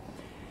told.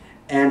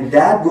 And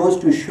that goes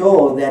to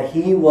show that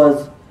he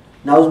was,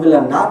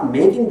 Nauzubillah, not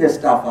making this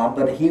stuff up,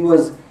 but he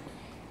was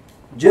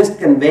just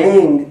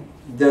conveying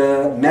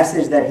the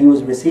message that he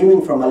was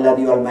receiving from Allah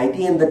the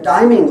Almighty and the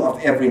timing of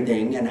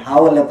everything and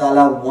how Allah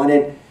Ta'ala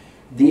wanted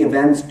the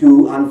events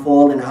to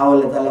unfold and how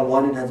Allah Ta'ala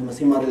wanted Hazrat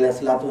Masih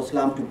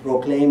Maud to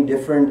proclaim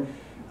different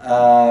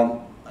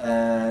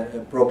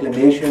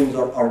proclamations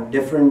or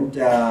different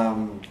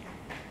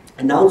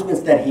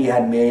announcements that he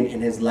had made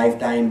in his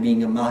lifetime,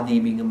 being a Mahdi,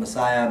 being a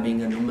Messiah,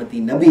 being an Ummati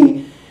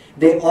Nabi.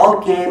 They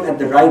all came at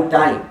the right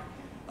time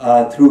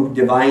through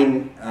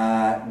divine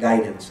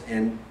guidance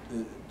and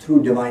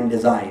through divine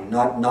design,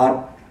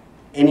 not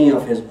any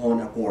of his own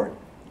accord.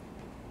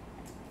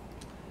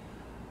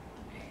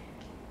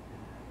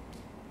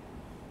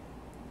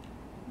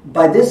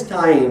 By this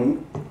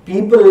time,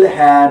 people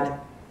had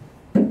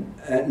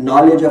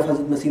knowledge of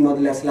Hazrat Masih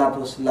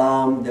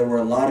Maud. There were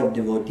a lot of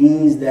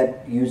devotees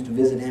that used to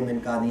visit him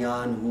in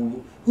Qadian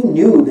who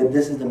knew that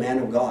this is the man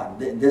of God.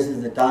 This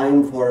is the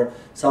time for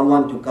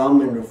someone to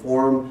come and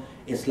reform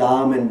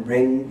Islam and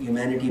bring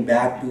humanity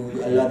back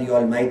to Allah the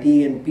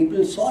Almighty, and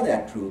people saw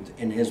that truth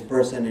in his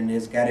person, in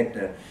his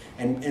character.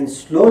 And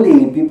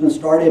slowly people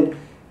started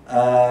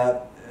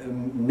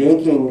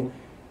making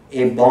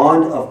a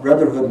bond of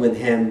brotherhood with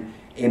him,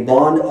 a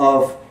bond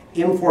of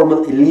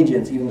informal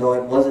allegiance, even though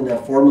it wasn't a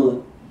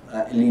formal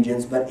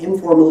allegiance, but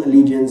informal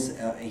allegiance.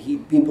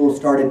 People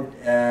started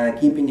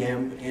keeping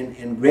him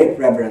in great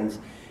reverence,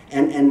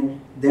 and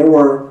there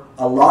were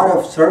a lot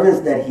of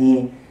servants that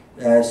he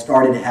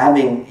started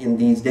having in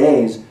these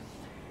days.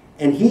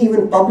 And he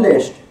even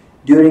published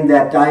during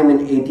that time in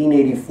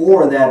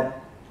 1884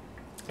 that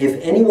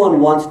if anyone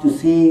wants to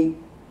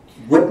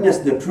witness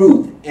the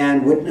truth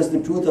and witness the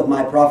truth of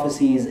my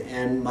prophecies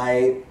and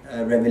my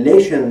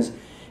revelations,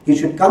 he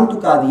should come to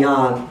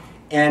Qadian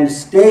and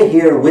stay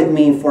here with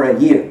me for a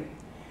year.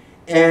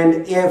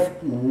 And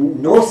if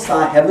no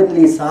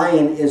heavenly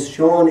sign is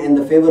shown in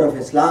the favor of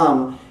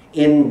Islam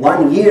in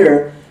 1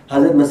 year,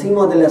 Hazrat Masih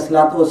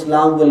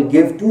Maud will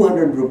give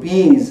 200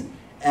 rupees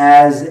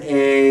as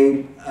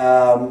a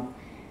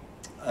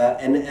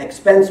an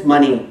expense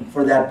money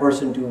for that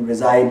person to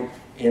reside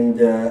in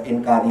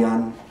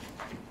Qadian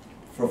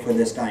for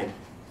this time.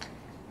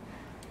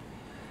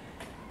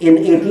 In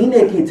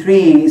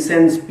 1883,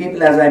 since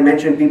people, as I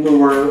mentioned, people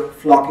were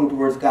flocking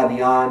towards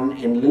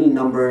Qadian in little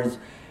numbers,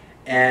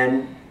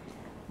 and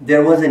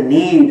there was a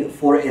need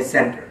for a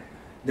center.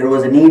 There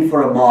was a need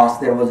for a mosque.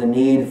 There was a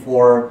need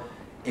for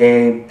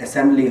a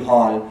assembly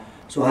hall.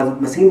 So Hazrat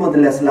Masih Maud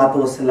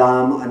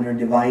under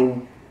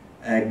divine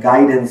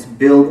guidance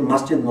built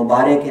Masjid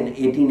Mubarak in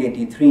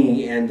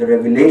 1883, and the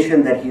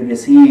revelation that he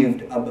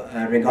received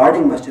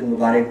regarding Masjid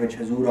Mubarak, which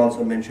Hazur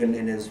also mentioned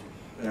in his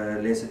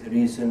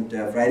recent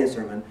Friday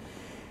sermon,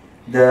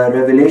 the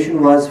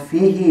revelation was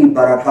Fihi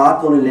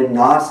barakatun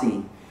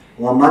linnasi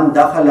wa man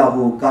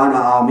dakhalahu kana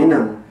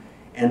aminan.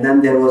 And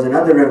then there was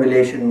another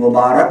revelation,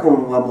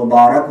 Mubarakun wa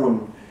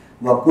Mubarakun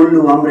wa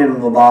kullu amrin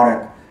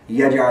Mubarak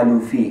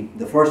yaj'alu fi.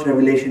 The first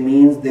revelation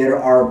means there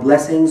are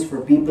blessings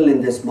for people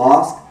in this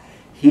mosque.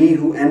 He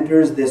who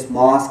enters this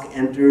mosque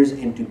enters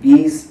into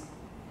peace.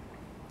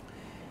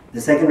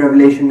 The second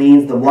revelation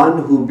means the one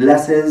who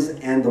blesses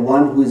and the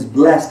one who is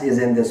blessed is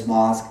in this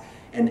mosque,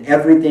 and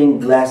everything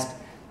blessed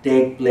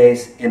take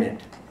place in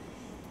it.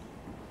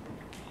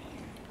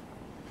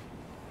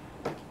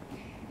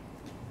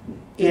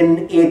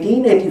 In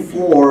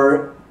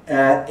 1884,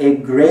 a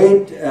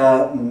great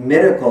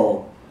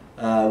miracle,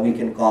 we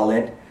can call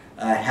it,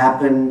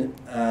 happened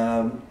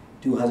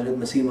to Hazrat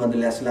Masih Maud,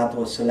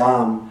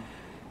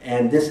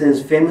 and this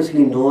is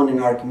famously known in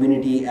our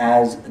community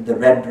as the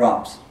red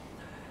drops.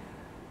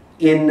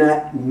 In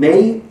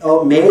May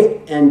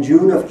and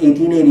June of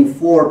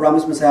 1884,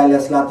 Promised Messiah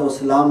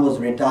was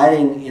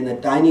retiring in a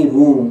tiny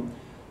room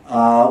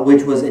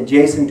which was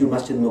adjacent to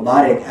Masjid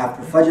Mubarak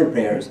after Fajr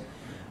prayers.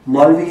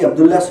 Maulvi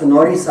Abdullah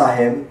Sonori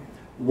Sahib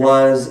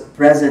was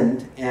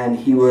present, and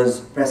he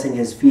was pressing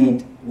his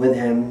feet with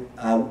him,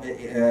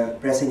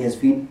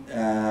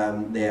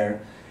 there.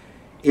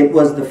 It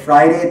was the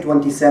Friday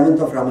 27th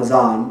of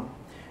Ramadan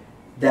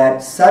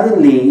that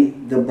suddenly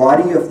the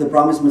body of the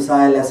Promised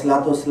Messiah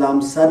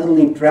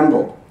suddenly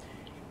trembled,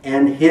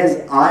 and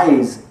his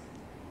eyes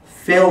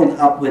filled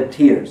up with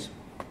tears.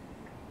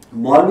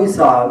 Maulvi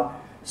Sahib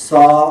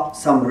saw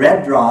some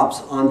red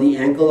drops on the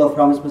ankle of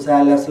Promised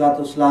Messiah,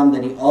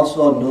 then he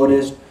also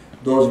noticed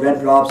those red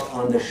drops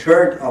on the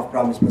shirt of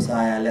Promised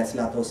Messiah.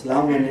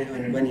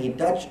 When he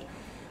touched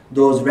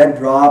those red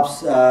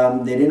drops,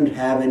 they didn't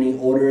have any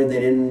odor, they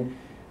didn't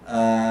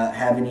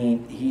have any,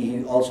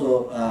 he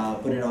also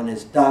put it on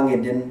his tongue,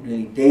 it didn't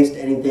really taste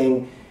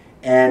anything,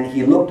 and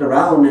he looked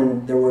around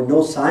and there were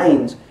no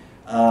signs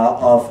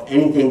of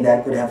anything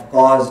that could have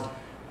caused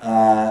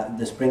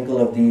the sprinkle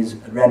of these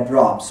red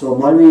drops. So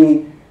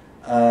Maulvi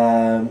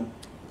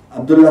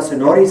Abdullah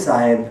Sonori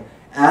Sahib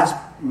asked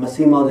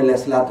Masih Maud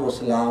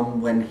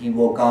when he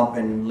woke up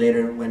and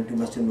later went to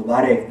Masjid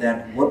Mubarak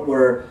that what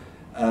were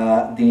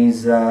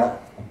these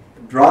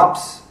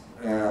drops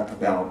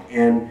about.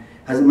 And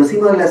Hazrat Masih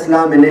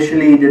Maud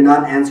initially did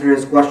not answer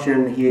his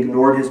question, he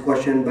ignored his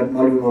question, but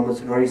Maulvi Muhammad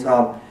Sonori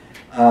Sahib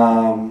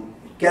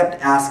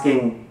kept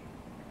asking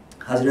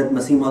Hazrat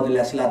Masih Maud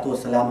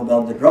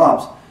about the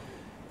drops.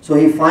 So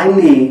he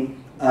finally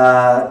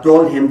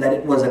told him that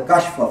it was a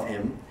kashf of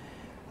him.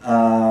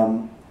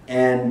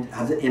 And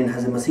in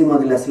Hazrat Masih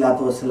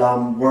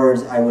Maud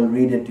words, I will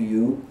read it to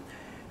you.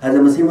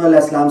 Hazrat Masih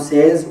Maud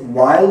says,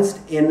 whilst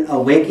in a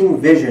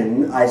waking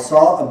vision, I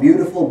saw a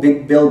beautiful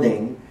big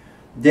building.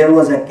 There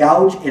was a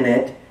couch in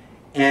it,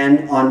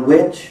 and on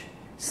which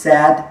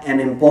sat an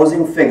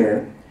imposing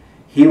figure.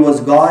 He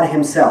was God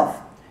himself.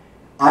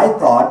 I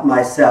thought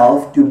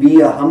myself to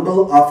be a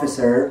humble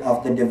officer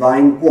of the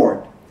divine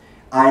court.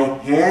 I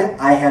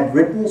had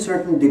written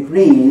certain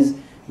decrees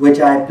which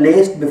I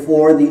placed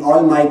before the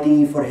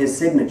Almighty for his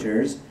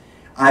signatures.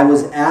 I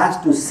was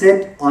asked to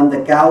sit on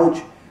the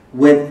couch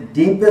with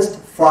deepest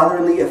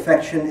fatherly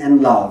affection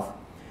and love.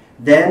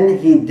 Then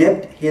he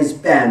dipped his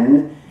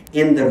pen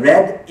in the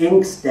red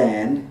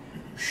inkstand,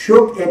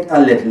 shook it a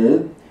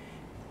little,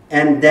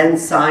 and then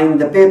signed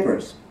the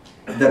papers.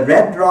 The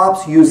red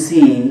drops you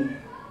see,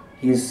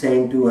 he's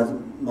saying to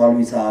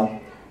Maulvi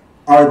Sahib,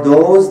 are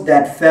those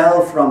that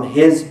fell from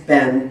his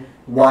pen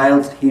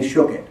whilst he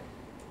shook it.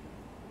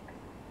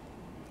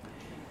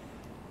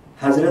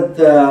 Hazrat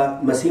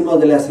Masih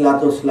Maud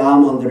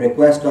on the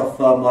request of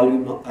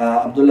Maulvi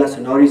Abdullah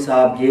Sonori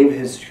Sahib gave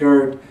his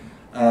shirt,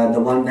 the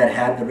one that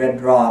had the red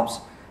drops,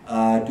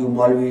 to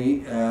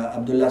Maulvi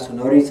Abdullah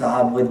Sonori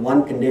Sahib with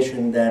one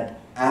condition, that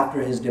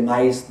after his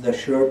demise the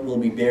shirt will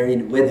be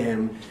buried with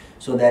him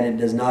so that it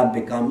does not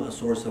become a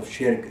source of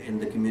shirk in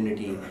the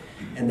community.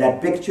 And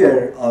that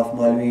picture of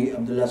Maulvi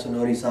Abdullah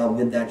Sonori Sahib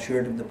with that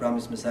shirt of the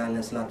Promised Messiah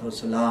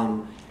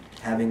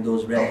having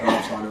those red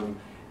drops on him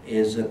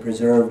is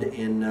preserved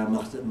in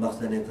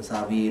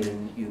Makhzan-e-Tasawir,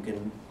 and you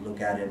can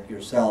look at it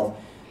yourself.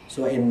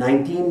 So in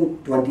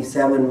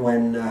 1927,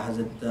 when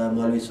Hazrat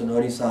Maulvi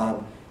Sonori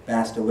Sahib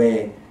passed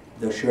away,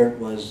 the shirt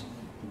was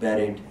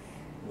buried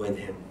with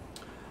him.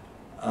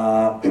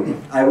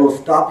 I will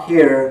stop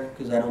here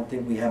because I don't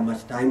think we have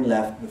much time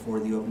left before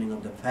the opening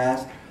of the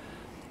fast.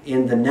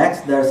 In the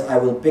next dars, I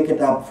will pick it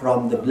up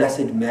from the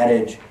blessed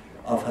marriage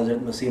of Hazrat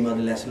Masih Maud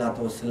alayhi salatu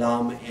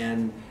wasalam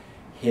and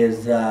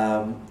his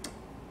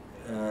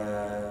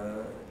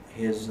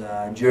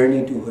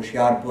journey to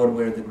Hoshiarpur,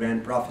 where the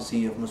grand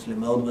prophecy of Muslim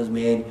Maud was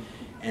made,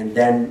 and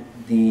then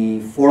the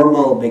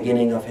formal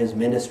beginning of his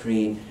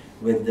ministry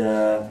with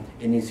the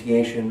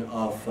initiation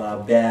of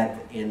Bai'at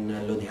in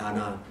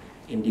Ludhiana,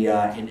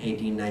 India in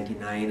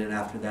 1899, and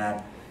after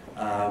that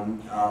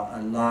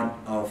a lot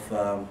of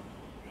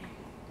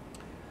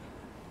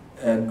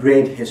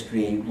great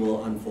history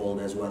will unfold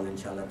as well,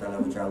 inshallah ta'ala,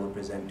 which I will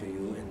present to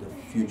you in the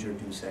future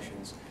 2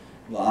 sessions.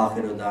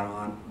 وآخر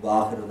دعوانا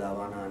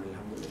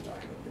الحمد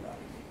لله.